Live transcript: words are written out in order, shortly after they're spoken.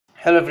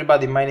Hello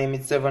everybody, my name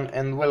is Seven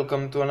and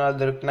welcome to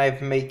another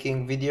knife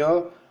making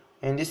video.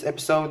 In this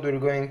episode we're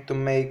going to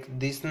make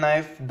this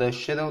knife, the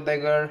Shadow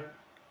Dagger,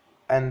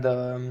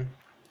 and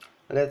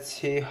let's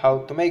see how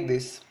to make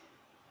this.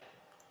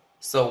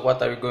 So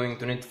what are you going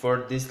to need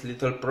for this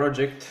little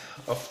project?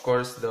 Of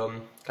course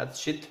the cut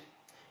sheet.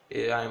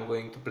 I'm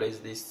going to place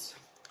this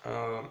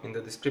in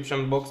the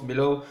description box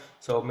below,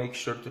 so make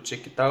sure to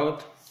check it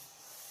out.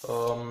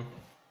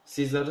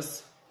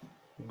 Scissors,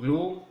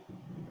 glue,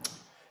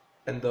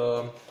 and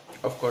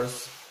of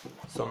course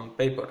some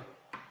paper,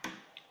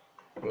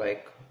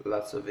 like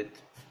lots of it.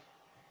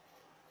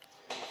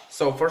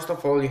 So first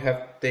of all you have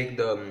to take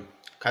the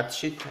cut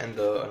sheet and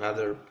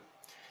another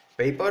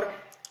paper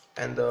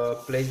and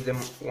place them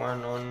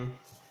one on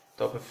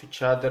top of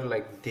each other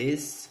like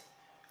this.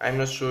 I'm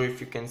not sure if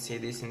you can see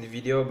this in the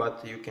video,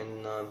 but you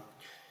can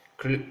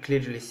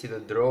clearly see the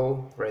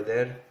draw right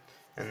there.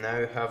 And now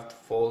you have to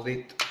fold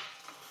it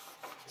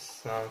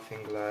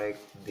something like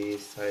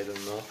this, I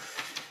don't know.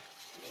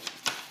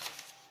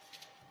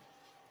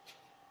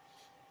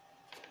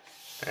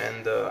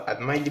 And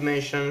at my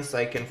dimensions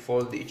I can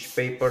fold each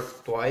paper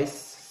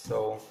twice,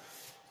 so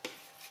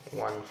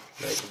one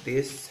like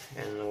this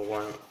and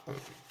one on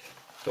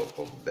top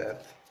of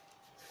that.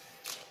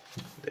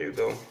 There you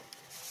go.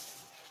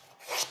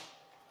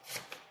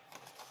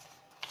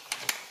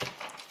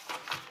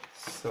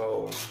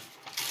 So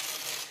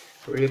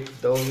rip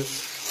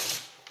those.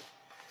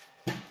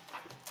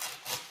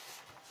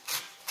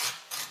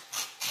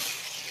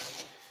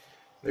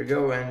 There you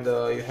go, and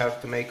you have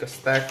to make a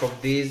stack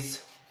of these.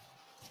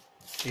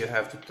 You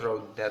have to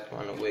throw that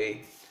one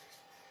away.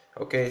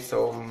 Okay,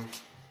 so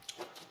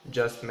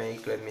just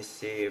make, let me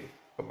see,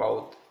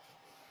 about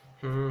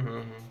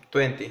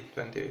 20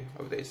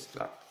 of these.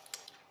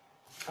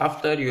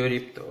 After you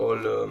ripped all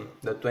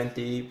the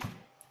 20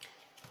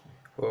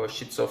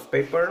 sheets of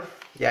paper,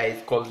 yeah,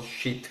 it's called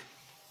sheet,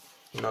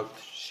 not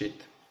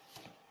sheet,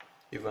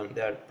 even they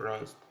are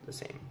pronounced the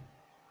same,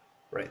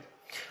 right?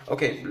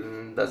 Okay,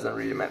 doesn't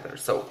really matter.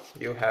 So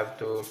you have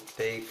to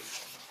take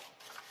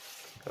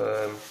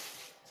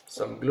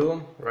some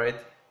glue, right?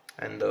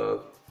 And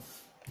oh,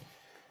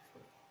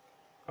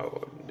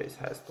 this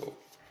has to,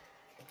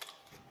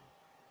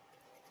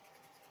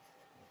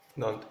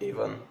 don't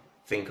even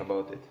think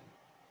about it.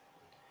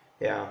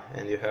 Yeah,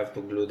 and you have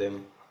to glue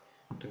them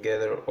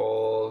together,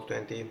 all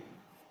 20.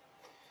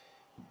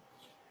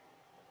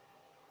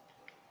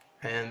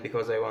 And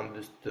because I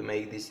want to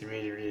make this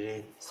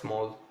really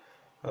small,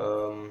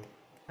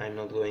 I'm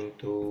not going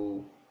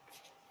to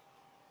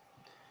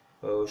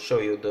show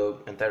you the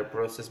entire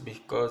process,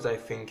 because I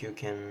think you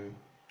can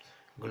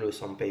glue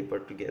some paper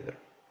together.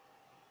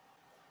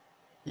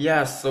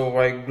 Yeah, so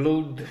I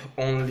glued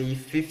only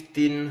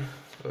 15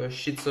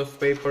 sheets of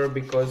paper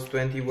because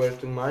 20 were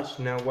too much.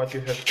 Now what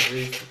you have to do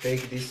is to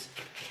take this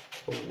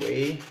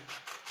away.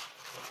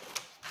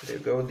 There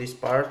you go, this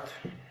part.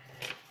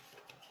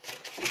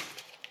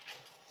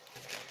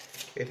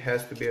 It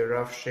has to be a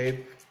rough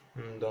shape.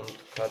 Don't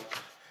cut,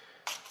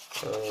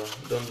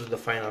 don't do the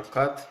final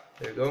cut.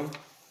 There you go.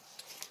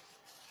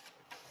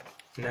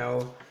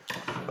 Now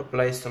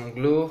apply some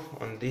glue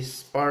on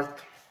this part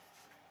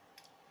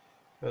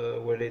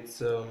where it's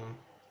the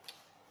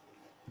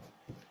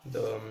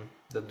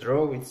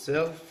draw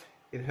itself.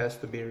 It has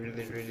to be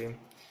really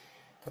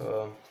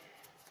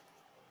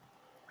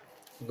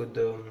good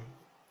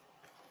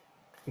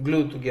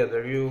glued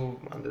together.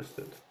 You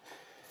understood?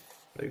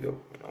 There you go.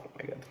 Oh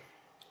my god.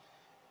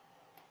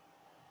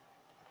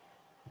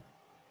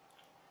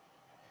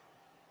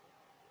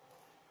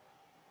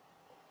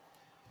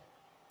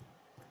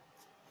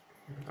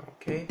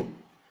 Okay,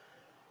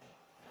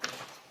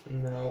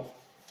 now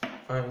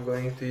I'm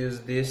going to use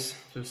this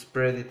to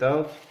spread it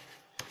out.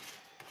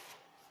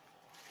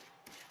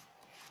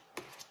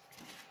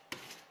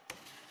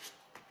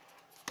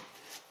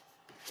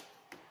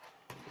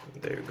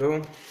 There you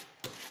go.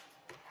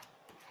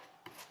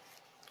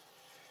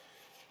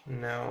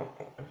 Now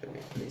let me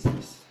place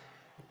this,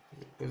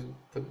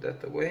 put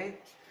that away.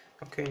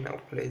 Okay, now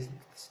place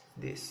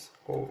this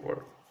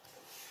over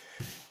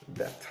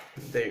that.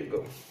 There you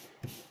go.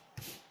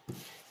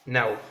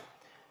 Now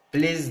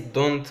please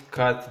don't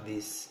cut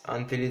this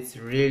until it's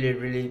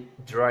really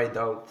dried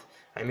out.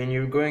 I mean,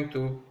 you're going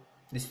to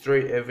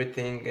destroy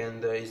everything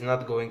and it's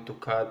not going to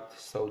cut,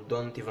 so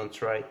don't even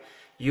try.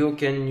 You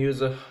can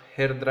use a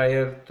hair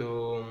dryer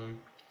to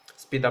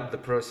speed up the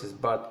process,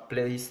 but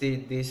place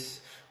this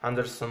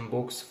under some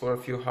books for a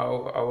few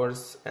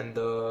hours and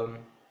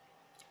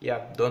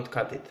yeah, don't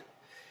cut it.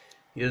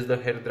 Use the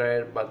hair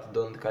dryer, but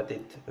don't cut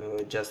it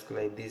just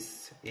like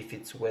this if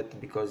it's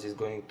wet, because it's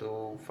going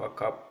to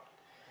fuck up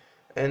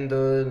and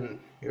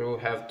you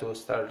have to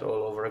start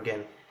all over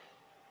again.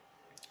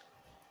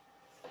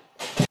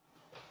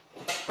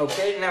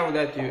 Okay, now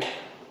that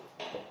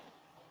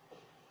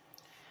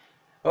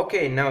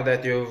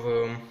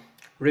you've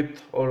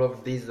ripped all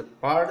of these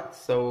apart,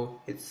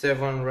 so it's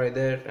 7 right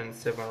there and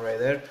 7 right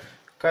there,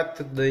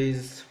 cut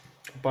these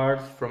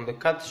apart from the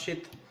cut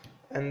sheet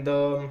and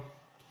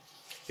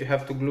you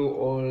have to glue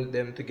all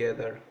them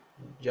together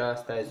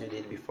just as you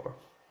did before.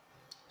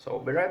 So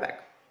be right back.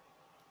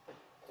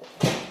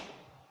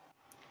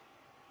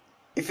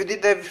 If you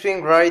did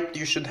everything right,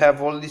 you should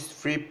have all these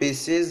 3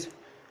 pieces,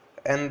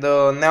 and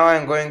now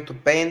I'm going to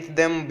paint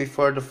them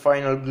before the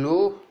final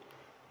glue,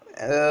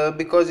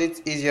 because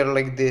it's easier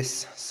like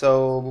this.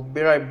 So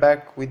be right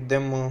back with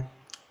them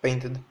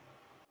painted.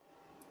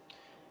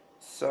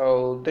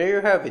 So there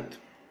you have it.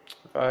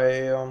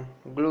 I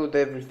glued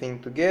everything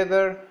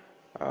together.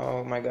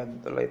 Oh my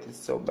god, the light is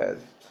so bad.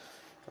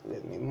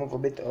 Let me move a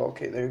bit.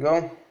 Okay, there you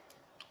go.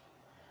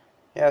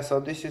 Yeah, so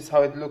this is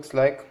how it looks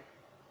like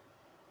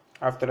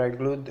after I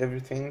glued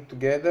everything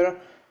together.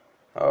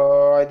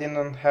 I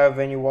didn't have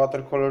any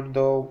watercolor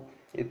though.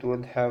 It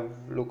would have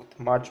looked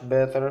much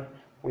better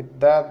with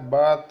that,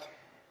 but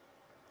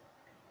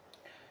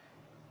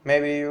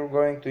maybe you're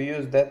going to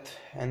use that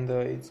and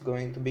it's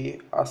going to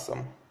be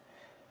awesome.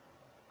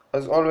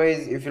 As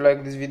always, if you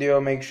like this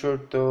video, make sure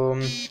to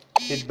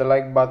hit the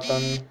like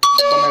button,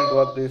 comment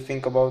what do you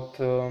think about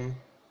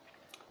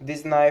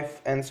this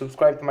knife, and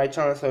subscribe to my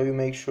channel so you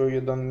make sure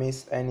you don't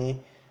miss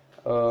any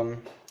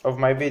of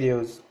my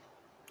videos.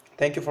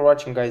 Thank you for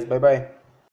watching, guys. Bye bye.